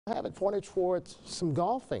I have it pointed towards some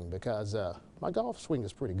golfing because my golf swing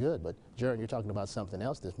is pretty good, but Jaron, you're talking about something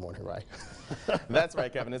else this morning, right? That's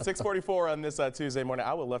right, Kevin. It's 6:44 on this Tuesday morning.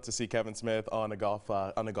 I would love to see Kevin Smith on a golf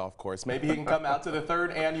course. Maybe he can come out to the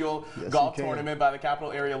third annual golf tournament by the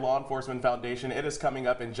Capital Area Law Enforcement Foundation. It is coming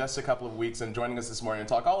up in just a couple of weeks, and joining us this morning to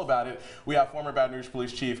talk all about it, we have former Baton Rouge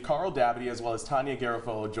Police Chief Carl Dabadie as well as Tanya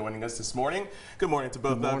Garofolo joining us this morning. Good morning to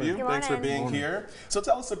both of you. Thanks for being here. So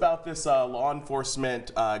tell us about this law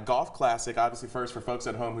enforcement golf classic. Obviously, first for folks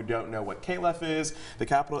at home who don't know what CALEF is, the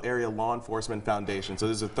Capital Area Law Enforcement Foundation. So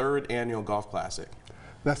this is a third annual golf classic.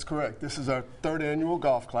 That's correct. This is our third annual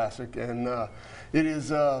golf classic, and it is,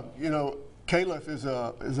 you know, CALEF is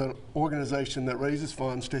an organization that raises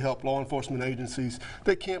funds to help law enforcement agencies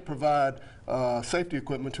that can't provide safety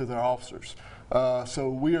equipment to their officers. So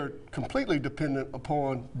we are completely dependent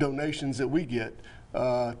upon donations that we get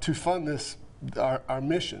to fund this, our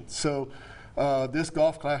mission. So this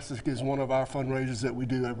golf classic is one of our fundraisers that we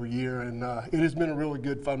do every year, and it has been a really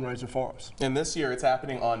good fundraiser for us. And this year it's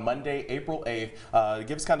happening on Monday, April 8th.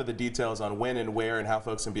 Give us kind of the details on when and where and how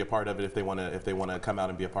folks can be a part of it if they want to come out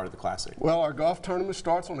and be a part of the classic. Well, our golf tournament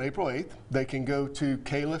starts on April 8th. They can go to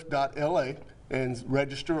calef.la and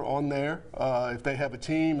register on there if they have a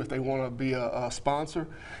team, if they want to be a sponsor,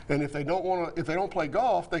 and if they don't play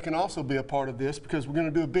golf, they can also be a part of this because we're going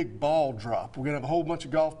to do a big ball drop. We're going to have a whole bunch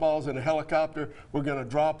of golf balls in a helicopter. We're going to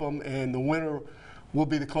drop them, and the winner will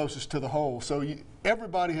be the closest to the hole. So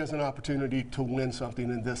everybody has an opportunity to win something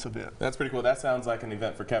in this event. That's pretty cool. That sounds like an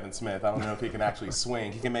event for Kevin Smith. I don't know if he can actually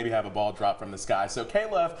swing. He can maybe have a ball drop from the sky. So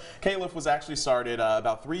CALEF was actually started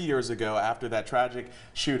about 3 years ago after that tragic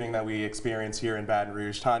shooting that we experienced here in Baton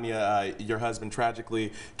Rouge. Tanya, your husband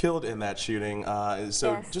tragically killed in that shooting.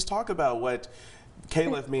 So yes. Just talk about what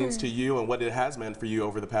CALEF means to you and what it has meant for you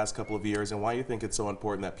over the past couple of years, and why you think it's so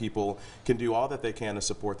important that people can do all that they can to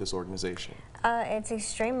support this organization. It's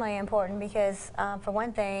extremely important because, for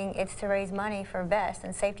one thing, it's to raise money for vests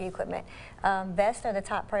and safety equipment. Vests are the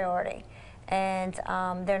top priority, and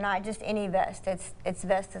they're not just any vest. It's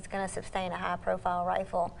vest that's going to sustain a high-profile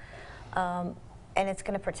rifle, and it's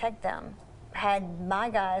going to protect them. Had my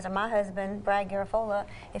guys, or my husband, Brad Garofolo,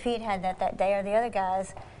 if he had had that day, or the other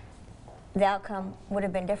guys, the outcome would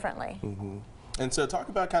have been differently. Mm-hmm. And so talk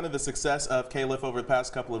about kind of the success of CALEF over the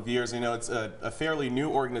past couple of years. You know, it's a fairly new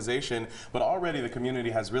organization, but already the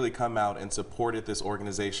community has really come out and supported this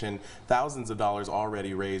organization. Thousands of dollars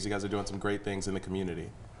already raised. You guys are doing some great things in the community.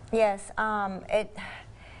 Yes. I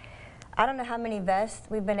don't know how many vests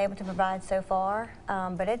we've been able to provide so far,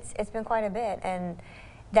 but it's been quite a bit, and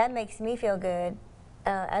that makes me feel good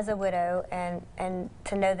as a widow, and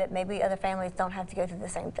to know that maybe other families don't have to go through the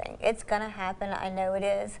same thing. It's going to happen, I know it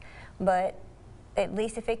is, but at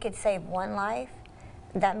least if it could save one life,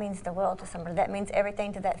 that means the world to somebody. That means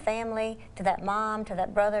everything to that family, to that mom, to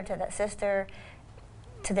that brother, to that sister,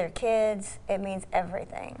 to their kids. It means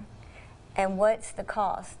everything. And what's the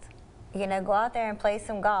cost? You know, go out there and play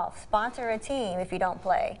some golf. Sponsor a team if you don't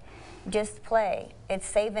play. Just play. It's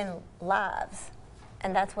saving lives.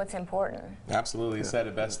 And that's what's important. Absolutely, you said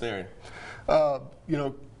it best there. You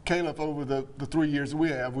know, CALEF, over the 3 years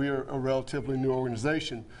we are a relatively new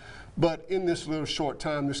organization. But in this little short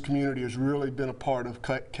time, this community has really been a part of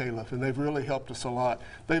CALEF, and they've really helped us a lot.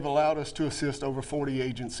 They've allowed us to assist over 40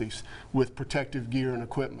 agencies with protective gear and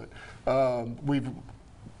equipment. We've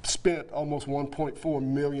spent almost $1.4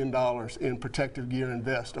 million in protective gear and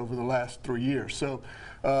vests over the last 3 years. So,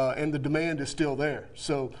 and the demand is still there.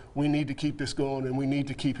 So we need to keep this going, and we need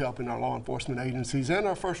to keep helping our law enforcement agencies and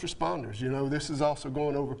our first responders. You know, this is also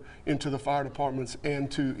going over into the fire departments and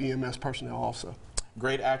to EMS personnel also.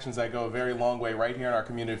 Great actions that go a very long way right here in our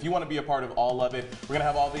community. If you want to be a part of all of it, we're going to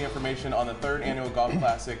have all the information on the third annual golf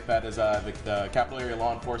classic that is the Capital Area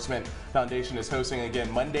Law Enforcement Foundation is hosting again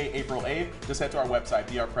Monday, April 8th. Just head to our website,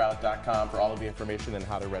 beourproud.com, for all of the information and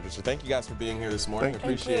how to register. Thank you guys for being here this morning.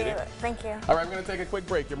 Appreciate it. Thank you. All right, we're going to take a quick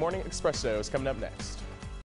break. Your Morning Espresso is coming up next.